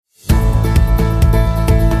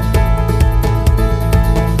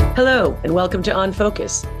and welcome to On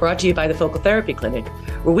Focus, brought to you by the Focal Therapy Clinic,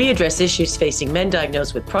 where we address issues facing men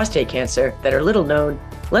diagnosed with prostate cancer that are little known,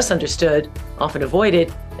 less understood, often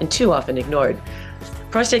avoided, and too often ignored.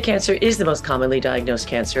 Prostate cancer is the most commonly diagnosed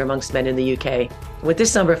cancer amongst men in the UK. With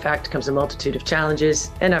this somber fact comes a multitude of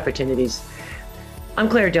challenges and opportunities. I'm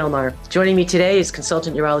Claire Delmar. Joining me today is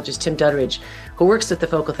consultant urologist Tim Dutteridge, who works at the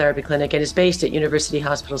Focal Therapy Clinic and is based at University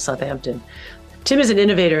Hospital Southampton. Tim is an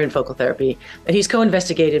innovator in focal therapy, and he's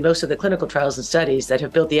co-investigated most of the clinical trials and studies that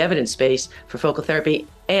have built the evidence base for focal therapy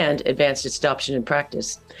and advanced its adoption in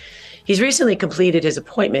practice. He's recently completed his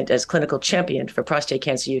appointment as clinical champion for Prostate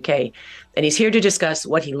Cancer UK, and he's here to discuss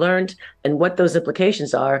what he learned and what those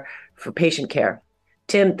implications are for patient care.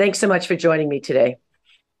 Tim, thanks so much for joining me today.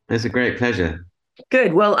 It's a great pleasure.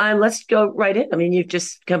 Good. Well, let's go right in. I mean, you've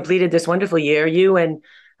just completed this wonderful year. You and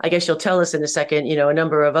I guess you'll tell us in a second, a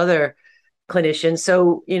number of other clinicians.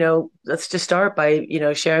 So, let's just start by,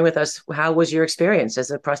 sharing with us, how was your experience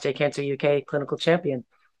as a Prostate Cancer UK clinical champion?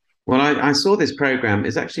 Well, I saw this program.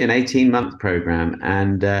 It's actually an 18-month program.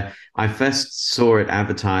 And I first saw it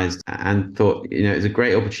advertised and thought, it was a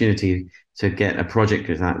great opportunity to get a project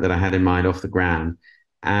that I had in mind off the ground.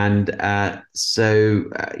 And so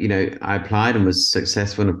I applied and was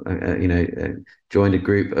successful, joined a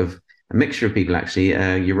group of a mixture of people, actually,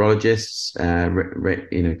 urologists,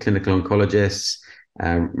 clinical oncologists,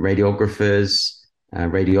 radiographers,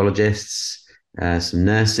 radiologists, some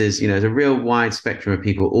nurses. There's a real wide spectrum of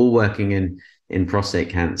people all working in prostate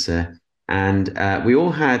cancer. And we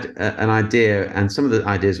all had an idea, and some of the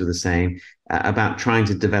ideas were the same, about trying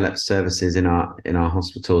to develop services in our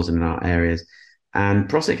hospitals and in our areas. And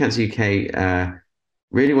Prostate Cancer UK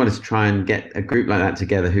really wanted to try and get a group like that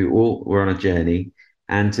together who all were on a journey,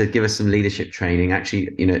 and to give us some leadership training. Actually,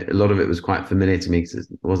 a lot of it was quite familiar to me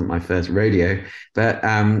because it wasn't my first rodeo, but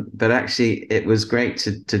actually it was great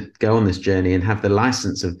to go on this journey and have the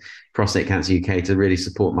license of Prostate Cancer UK to really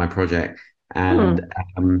support my project. And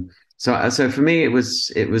so for me, it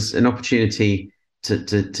was an opportunity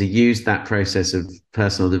to use that process of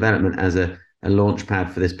personal development as a launch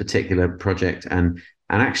pad for this particular project. And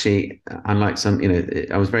actually, unlike some,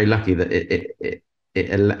 I was very lucky that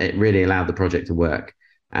it really allowed the project to work.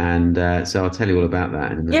 And so I'll tell you all about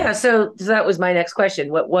that in a minute. Yeah, so that was my next question.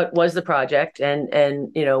 What was the project, and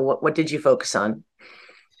what did you focus on?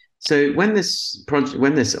 So when this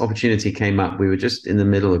opportunity came up, we were just in the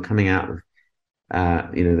middle of coming out of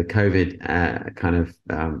the COVID kind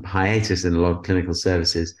of hiatus in a lot of clinical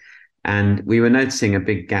services. And we were noticing a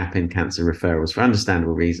big gap in cancer referrals for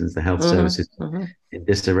understandable reasons. The health services in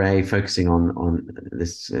disarray, focusing on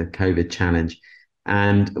this COVID challenge.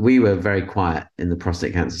 And we were very quiet in the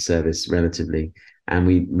prostate cancer service relatively. And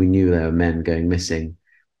we knew there were men going missing.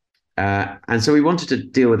 And so we wanted to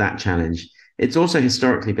deal with that challenge. It's also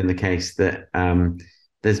historically been the case that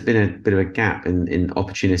there's been a bit of a gap in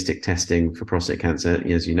opportunistic testing for prostate cancer.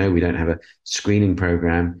 As you know, we don't have a screening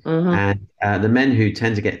program. And the men who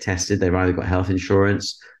tend to get tested, they've either got health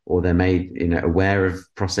insurance, or they're made aware of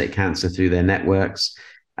prostate cancer through their networks,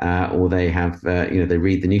 or they have they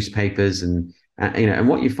read the newspapers. And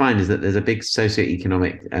what you find is that there's a big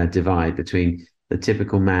socioeconomic divide between the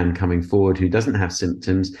typical man coming forward who doesn't have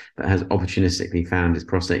symptoms but has opportunistically found his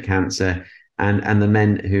prostate cancer, and the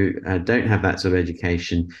men who don't have that sort of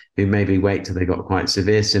education, who maybe wait till they've got quite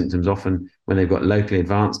severe symptoms, often when they've got locally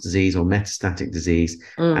advanced disease or metastatic disease.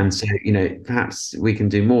 And so, perhaps we can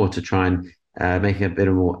do more to try and make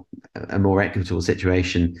a more equitable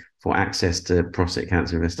situation for access to prostate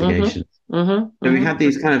cancer investigation. So we had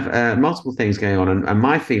these kind of multiple things going on. And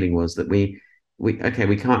my feeling was that we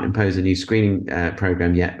can't impose a new screening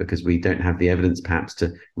program yet, because we don't have the evidence perhaps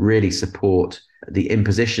to really support the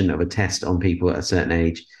imposition of a test on people at a certain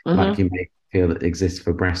age, like you may feel that exists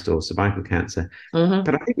for breast or cervical cancer.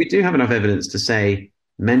 But I think we do have enough evidence to say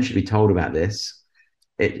men should be told about this.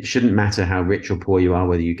 It shouldn't matter how rich or poor you are,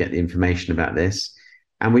 whether you get the information about this.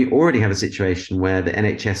 And we already have a situation where the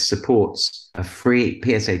NHS supports a free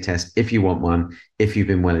PSA test if you want one, if you've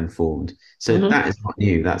been well informed. So that is not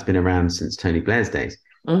new. That's been around since Tony Blair's days.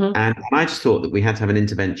 And I just thought that we had to have an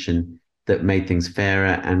intervention that made things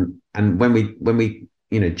fairer. And when we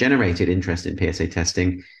generated interest in PSA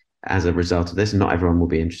testing as a result of this, and not everyone will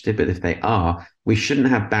be interested, but if they are, we shouldn't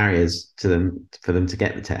have barriers for them to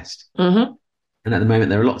get the test. And at the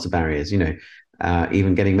moment, there are lots of barriers.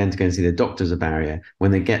 Even getting men to go and see their doctor is a barrier.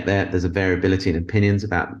 When they get there, there's a variability in opinions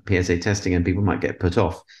about PSA testing, and people might get put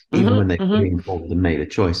off even when they're fully informed and made a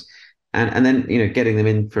choice. And then, getting them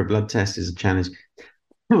in for a blood test is a challenge,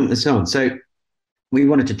 and so on. So we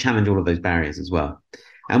wanted to challenge all of those barriers as well.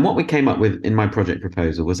 And what we came up with in my project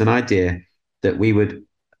proposal was an idea that we would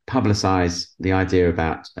publicize the idea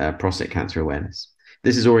about prostate cancer awareness.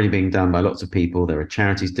 This is already being done by lots of people. There are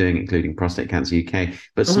charities doing it, including Prostate Cancer UK,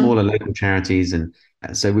 but smaller local charities. And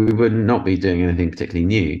so we would not be doing anything particularly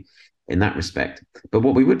new in that respect. But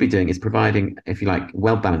what we would be doing is providing, if you like,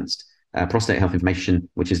 well-balanced prostate health information,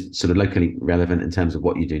 which is sort of locally relevant in terms of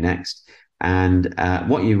what you do next. And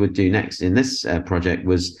what you would do next in this project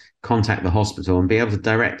was contact the hospital and be able to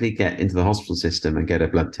directly get into the hospital system and get a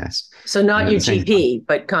blood test. So not your GP,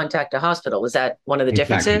 but contact a hospital. Was that one of the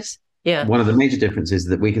differences? Yeah. One of the major differences is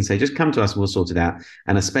that we can say, just come to us and we'll sort it out.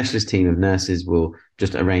 And a specialist team of nurses will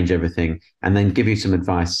just arrange everything and then give you some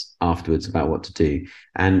advice afterwards about what to do.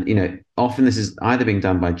 And, often this is either being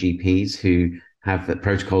done by GPs who have the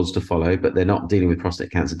protocols to follow, but they're not dealing with prostate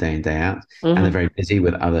cancer day in, day out. And they're very busy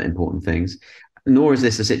with other important things. Nor is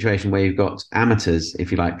this a situation where you've got amateurs,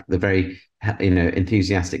 if you like, the very,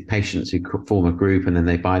 enthusiastic patients who form a group and then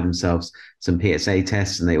they buy themselves some PSA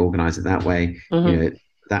tests and they organize it that way.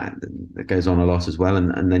 That goes on a lot as well.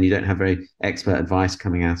 And then you don't have very expert advice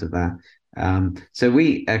coming out of that. So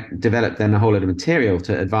we developed then a whole lot of material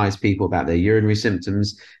to advise people about their urinary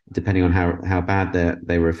symptoms, depending on how bad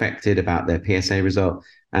they were affected, about their PSA result.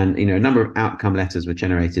 And, a number of outcome letters were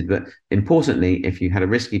generated. But importantly, if you had a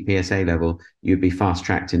risky PSA level, you'd be fast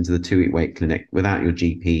tracked into the 2-week wait clinic without your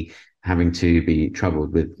GP having to be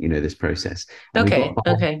troubled with, this process. And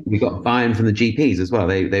we got buy-in from the GPs as well.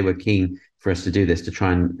 They were keen for us to do this, to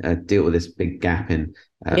try and deal with this big gap in.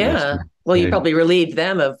 Well, you probably relieved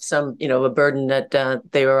them of some, a burden that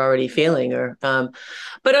they were already feeling. But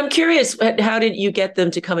I'm curious, how did you get them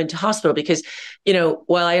to come into hospital? Because,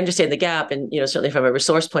 while I understand the gap, and certainly from a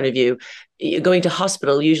resource point of view, going to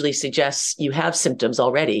hospital usually suggests you have symptoms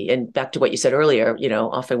already. And back to what you said earlier,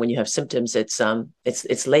 often when you have symptoms,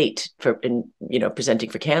 it's late for presenting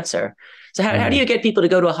for cancer. So how do you get people to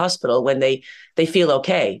go to a hospital when they feel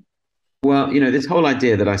okay? Well, this whole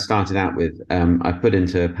idea that I started out with, I put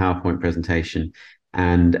into a PowerPoint presentation,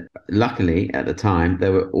 and luckily at the time,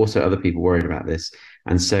 there were also other people worried about this.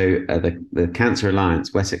 And so the Cancer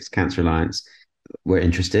Alliance, Wessex Cancer Alliance, were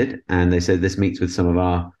interested, and they said this meets with some of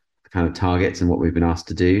our kind of targets and what we've been asked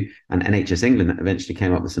to do. And NHS England eventually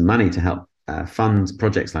came up with some money to help fund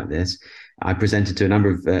projects like this. I presented to a number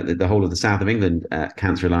of the whole of the South of England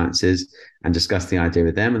cancer alliances and discussed the idea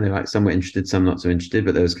with them. And they're like, some were interested, some not so interested,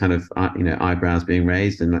 but there was kind of, eyebrows being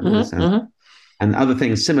raised and and other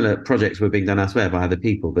things, similar projects were being done elsewhere by other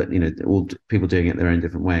people, but, all people doing it their own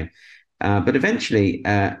different way. But eventually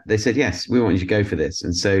they said, yes, we want you to go for this.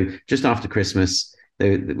 And so just after Christmas,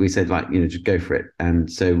 we said, just go for it.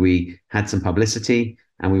 And so we had some publicity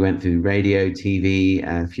and we went through radio, TV,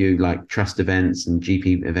 a few trust events and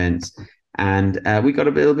GP events. And we got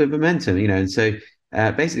a little bit of momentum, and so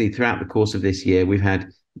basically throughout the course of this year, we've had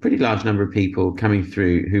a pretty large number of people coming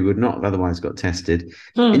through who would not have otherwise got tested.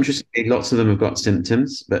 Interestingly, lots of them have got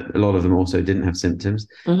symptoms, but a lot of them also didn't have symptoms.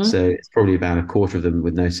 So it's probably about a quarter of them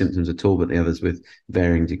with no symptoms at all, but the others with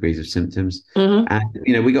varying degrees of symptoms. And,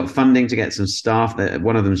 we got funding to get some staff.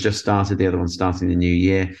 One of them's just started, the other one's starting the new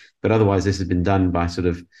year. But otherwise, this has been done by sort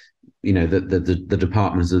of, the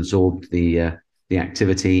department has absorbed the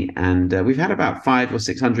activity, and we've had about 500 or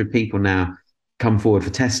 600 people now come forward for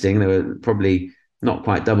testing. There were probably not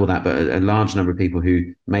quite double that, but a large number of people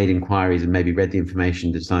who made inquiries and maybe read the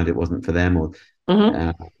information, decided it wasn't for them, or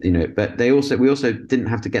but we also didn't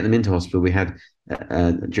have to get them into hospital. We had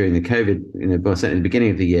during the COVID, but certainly at the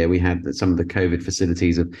beginning of the year, we had some of the COVID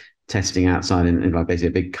facilities of testing outside in basically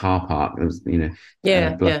a big car park. There was,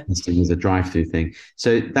 blood testing was a drive-through thing,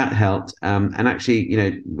 so that helped. And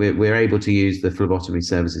actually, we're able to use the phlebotomy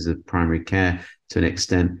services of primary care to an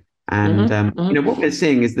extent. And what we're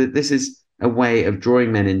seeing is that this is a way of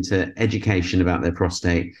drawing men into education about their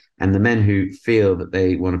prostate, and the men who feel that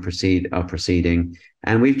they want to proceed are proceeding.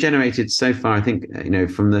 And we've generated so far, I think,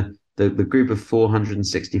 from the group of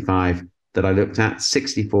 465 that I looked at,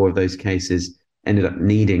 64 of those cases ended up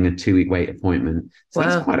needing a 2-week wait appointment. So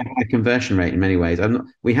that's quite a high conversion rate in many ways.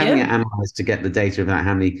 We haven't yet analysed to get the data about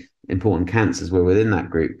how many important cancers were within that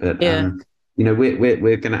group, but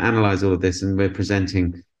we're going to analyse all of this, and we're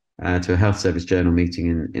presenting to a health service journal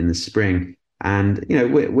meeting in the spring. And,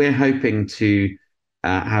 we're hoping to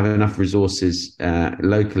have enough resources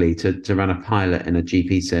locally to run a pilot in a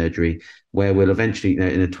GP surgery where we'll eventually,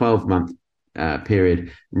 in a 12-month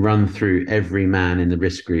period, run through every man in the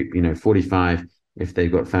risk group, 45 if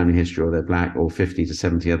they've got family history or they're Black, or 50 to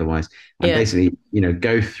 70 otherwise. And basically,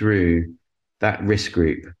 go through that risk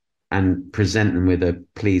group and present them with a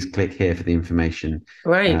please click here for the information.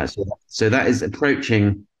 Right. So that is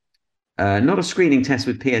approaching not a screening test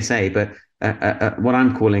with PSA, but what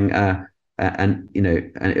I'm calling a and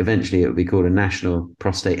and eventually it would be called a national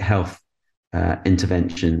prostate health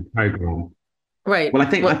intervention program. Right. Well,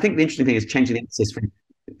 I Well, think the interesting thing is changing the emphasis from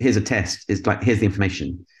here's a test is like here's the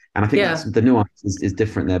information. And I think that's yeah. the nuance is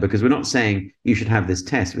different there, because we're not saying you should have this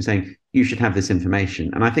test. We're saying you should have this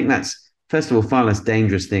information. And I think that's, first of all, far less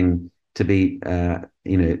dangerous thing to be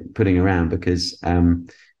putting around, because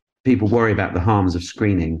people worry about the harms of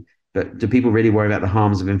screening, but do people really worry about the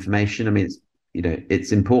harms of information? I mean,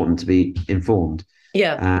 it's important to be informed.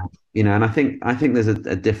 Yeah. Uh, and I think there's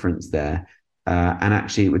a difference there, and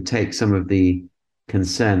actually, it would take some of the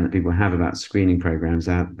concern that people have about screening programs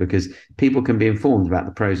out, because people can be informed about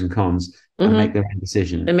the pros and cons and make their own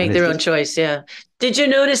decision And make their own choice. Yeah. Did you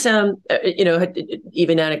notice, even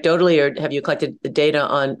anecdotally, or have you collected the data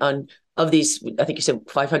on of these? I think you said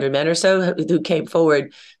 500 men or so who came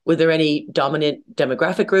forward. Were there any dominant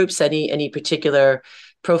demographic groups? Any particular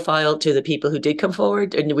profile to the people who did come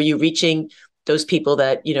forward? And were you reaching those people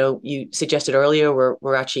that you suggested earlier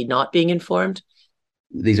were actually not being informed?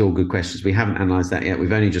 These are all good questions. We haven't analysed that yet.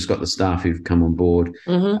 We've only just got the staff who've come on board.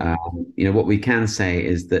 What we can say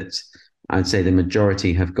is that I'd say the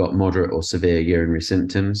majority have got moderate or severe urinary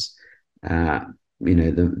symptoms. I'd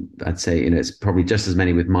say it's probably just as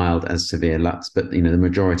many with mild as severe LUTS, but the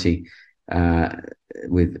majority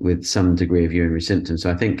with some degree of urinary symptoms.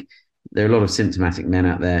 So I think there are a lot of symptomatic men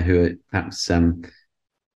out there who are perhaps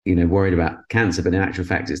worried about cancer, but in actual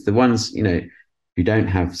fact, it's the ones who don't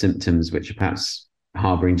have symptoms which are perhaps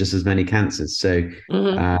harboring just as many cancers. So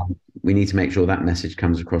we need to make sure that message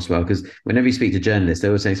comes across well, because whenever you speak to journalists,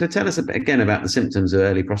 they're always saying, so tell us again about the symptoms of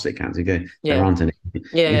early prostate cancer. You go, there aren't any.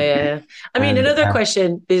 Yeah. I mean, another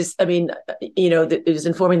question is, it was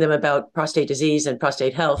informing them about prostate disease and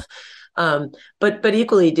prostate health. But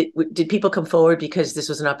equally, did people come forward because this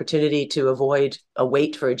was an opportunity to avoid a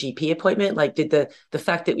wait for a GP appointment? Like, did the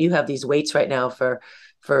fact that you have these waits right now for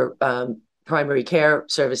primary care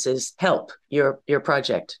services help your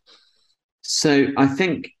project? So I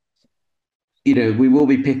think, we will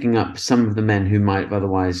be picking up some of the men who might have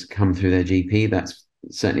otherwise come through their GP. That's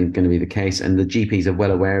certainly going to be the case. And the GPs are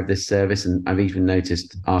well aware of this service. And I've even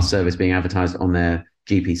noticed our service being advertised on their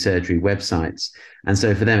GP surgery websites. And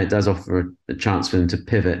so for them, it does offer a chance for them to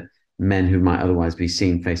pivot men who might otherwise be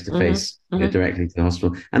seen face to face directly to the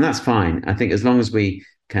hospital. And that's fine. I think as long as we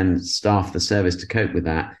can staff the service to cope with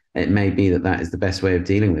that, it may be that is the best way of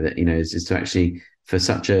dealing with it, is to actually, for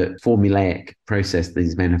such a formulaic process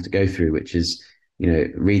these men have to go through, which is,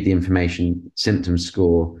 read the information, symptoms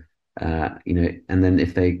score, and then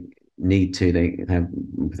if they need to,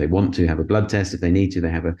 if they want to have a blood test, if they need to, they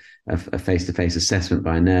have a face-to-face assessment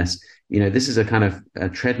by a nurse. This is a kind of a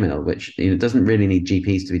treadmill, which doesn't really need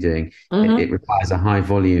GPs to be doing. It requires a high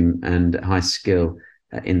volume and high skill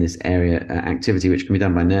in this area activity, which can be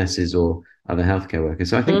done by nurses or other healthcare workers.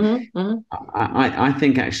 So I think I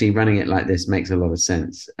think actually running it like this makes a lot of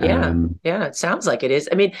sense. Yeah, it sounds like it is.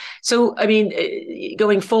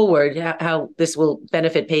 Going forward, how this will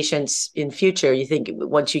benefit patients in future, you think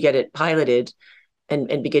once you get it piloted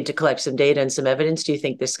and begin to collect some data and some evidence, do you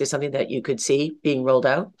think this is something that you could see being rolled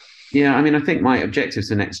out? Yeah, I think my objectives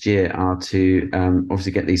for next year are to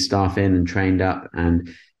obviously get these staff in and trained up and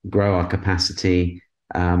grow our capacity.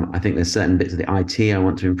 I think there's certain bits of the IT I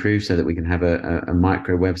want to improve so that we can have a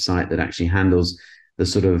micro website that actually handles the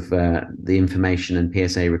sort of the information and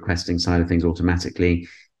PSA requesting side of things automatically,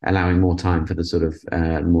 allowing more time for the sort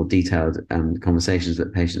of more detailed conversations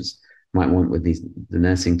that patients might want with the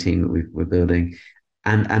nursing team that we're building.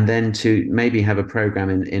 And then to maybe have a program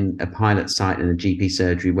in a pilot site in a GP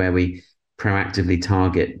surgery where we proactively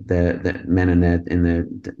target the men in their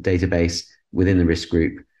database within the risk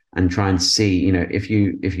group, and try and see, if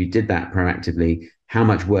you did that proactively, how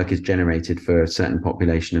much work is generated for a certain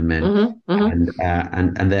population of men,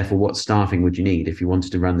 and therefore what staffing would you need if you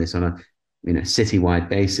wanted to run this on a citywide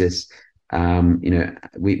basis.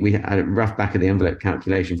 We had a rough back of the envelope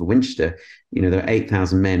calculation for Winchester. There are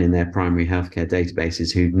 8,000 men in their primary healthcare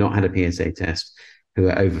databases who've not had a PSA test, who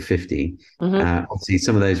are over 50. Obviously,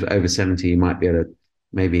 some of those were over 70. You might be able to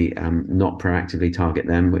maybe not proactively target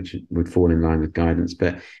them, which would fall in line with guidance.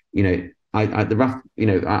 But I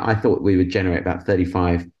thought we would generate about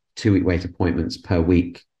 35 2-week wait appointments per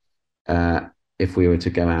week if we were to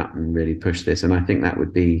go out and really push this. And I think that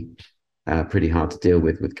would be pretty hard to deal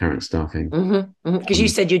with current staffing. Because you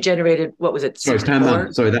said you generated, what was it? Sorry, per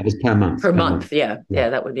month. Sorry, that was per month. Per month. Yeah,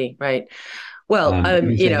 that would be right. Well,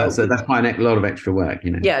 so that's quite a lot of extra work,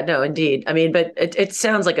 Yeah, no, indeed. But it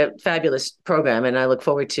sounds like a fabulous program, and I look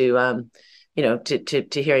forward to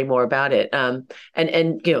to hearing more about it.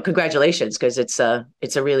 And congratulations, because it's a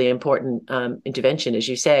really important intervention, as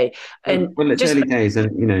you say. And well, it's early days,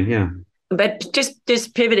 and yeah. But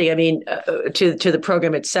just pivoting, I mean, to the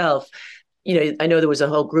program itself. I know there was a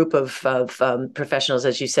whole group of professionals,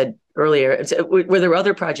 as you said earlier. Were there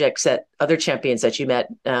other projects other champions that you met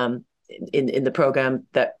in the program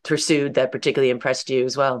that pursued that particularly impressed you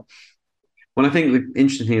as well? Well, I think the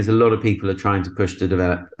interesting thing is a lot of people are trying to push to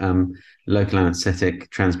develop local anesthetic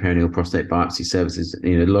transperineal prostate biopsy services.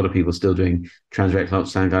 A lot of people still doing transrectal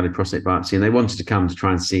ultrasound guided prostate biopsy, and they wanted to come to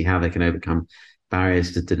try and see how they can overcome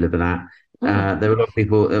barriers to deliver that. There were a lot of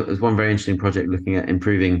people. There was one very interesting project looking at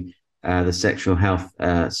improving the sexual health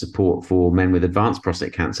support for men with advanced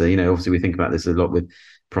prostate cancer. Obviously we think about this a lot with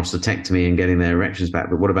prostatectomy and getting their erections back,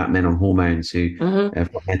 but what about men on hormones who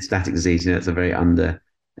have got metastatic disease? It's a very under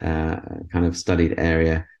kind of studied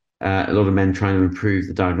area. A lot of men trying to improve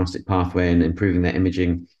the diagnostic pathway and improving their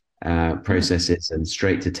imaging processes and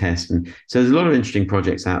straight to test. And so there's a lot of interesting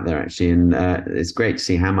projects out there, actually, and it's great to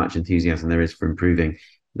see how much enthusiasm there is for improving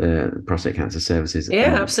the prostate cancer services.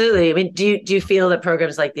 Yeah, absolutely. I mean, do you feel that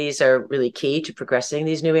programs like these are really key to progressing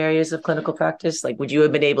these new areas of clinical practice? Like, would you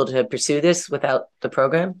have been able to pursue this without the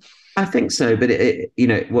program? I think so, but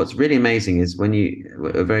what's really amazing is when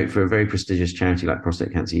for a very prestigious charity like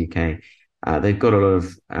Prostate Cancer UK, they've got a lot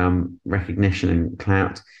of recognition and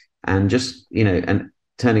clout, and just and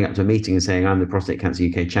turning up to a meeting and saying, "I'm the Prostate Cancer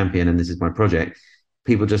UK champion, and this is my project."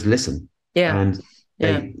 People just listen, and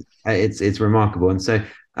it's remarkable. And so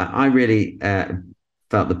I really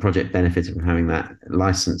felt the project benefited from having that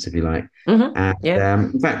license, if you like. And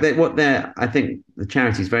in fact, I think the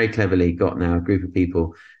charity's very cleverly got now a group of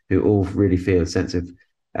people who all really feel a sense of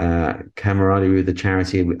camaraderie with the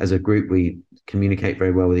charity. As a group, we communicate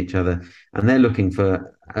very well with each other, and they're looking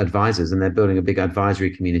for advisors, and they're building a big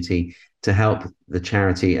advisory community to help the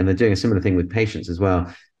charity. And they're doing a similar thing with patients as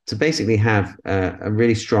well, to basically have a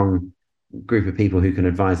really strong group of people who can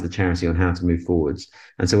advise the charity on how to move forwards.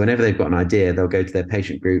 And so whenever they've got an idea, they'll go to their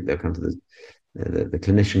patient group, they'll come to the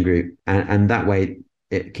clinician group, and that way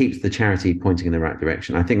it keeps the charity pointing in the right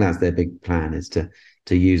direction. I think that's their big plan, is to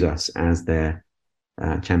use us as their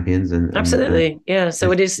champions. And absolutely, yeah.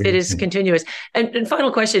 So it is continuous. And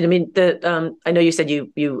final question. I mean, I know you said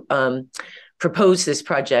you proposed this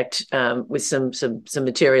project with some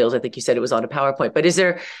materials. I think you said it was on a PowerPoint. But is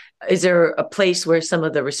there a place where some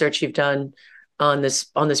of the research you've done on this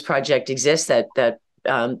project exists that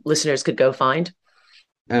listeners could go find?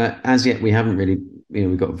 As yet, we haven't really.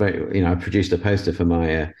 We've got I produced a poster for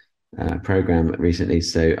my program recently,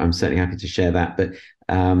 so I'm certainly happy to share that. But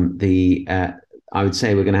I would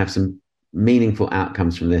say we're going to have some meaningful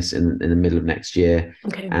outcomes from this in the middle of next year.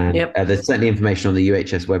 Okay. And there's certainly information on the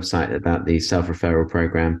UHS website about the self-referral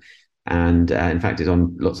program. And in fact, it's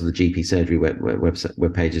on lots of the GP surgery web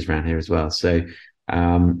pages around here as well. So,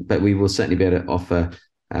 but we will certainly be able to offer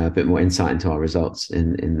a bit more insight into our results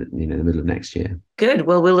in the middle of next year. Good.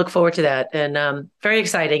 Well, we'll look forward to that, and very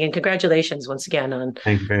exciting. And congratulations once again on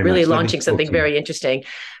really launching something very interesting.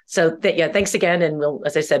 So thanks again. And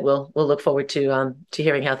as I said, we'll look forward to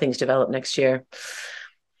hearing how things develop next year.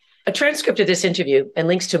 A transcript of this interview and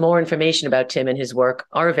links to more information about Tim and his work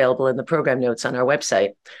are available in the program notes on our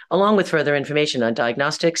website, along with further information on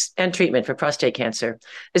diagnostics and treatment for prostate cancer,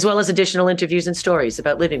 as well as additional interviews and stories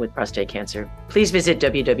about living with prostate cancer. Please visit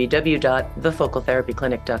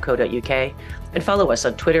www.thefocaltherapyclinic.co.uk and follow us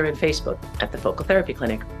on Twitter and Facebook at The Focal Therapy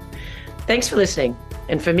Clinic. Thanks for listening.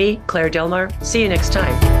 And for me, Claire Delmar, see you next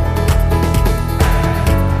time.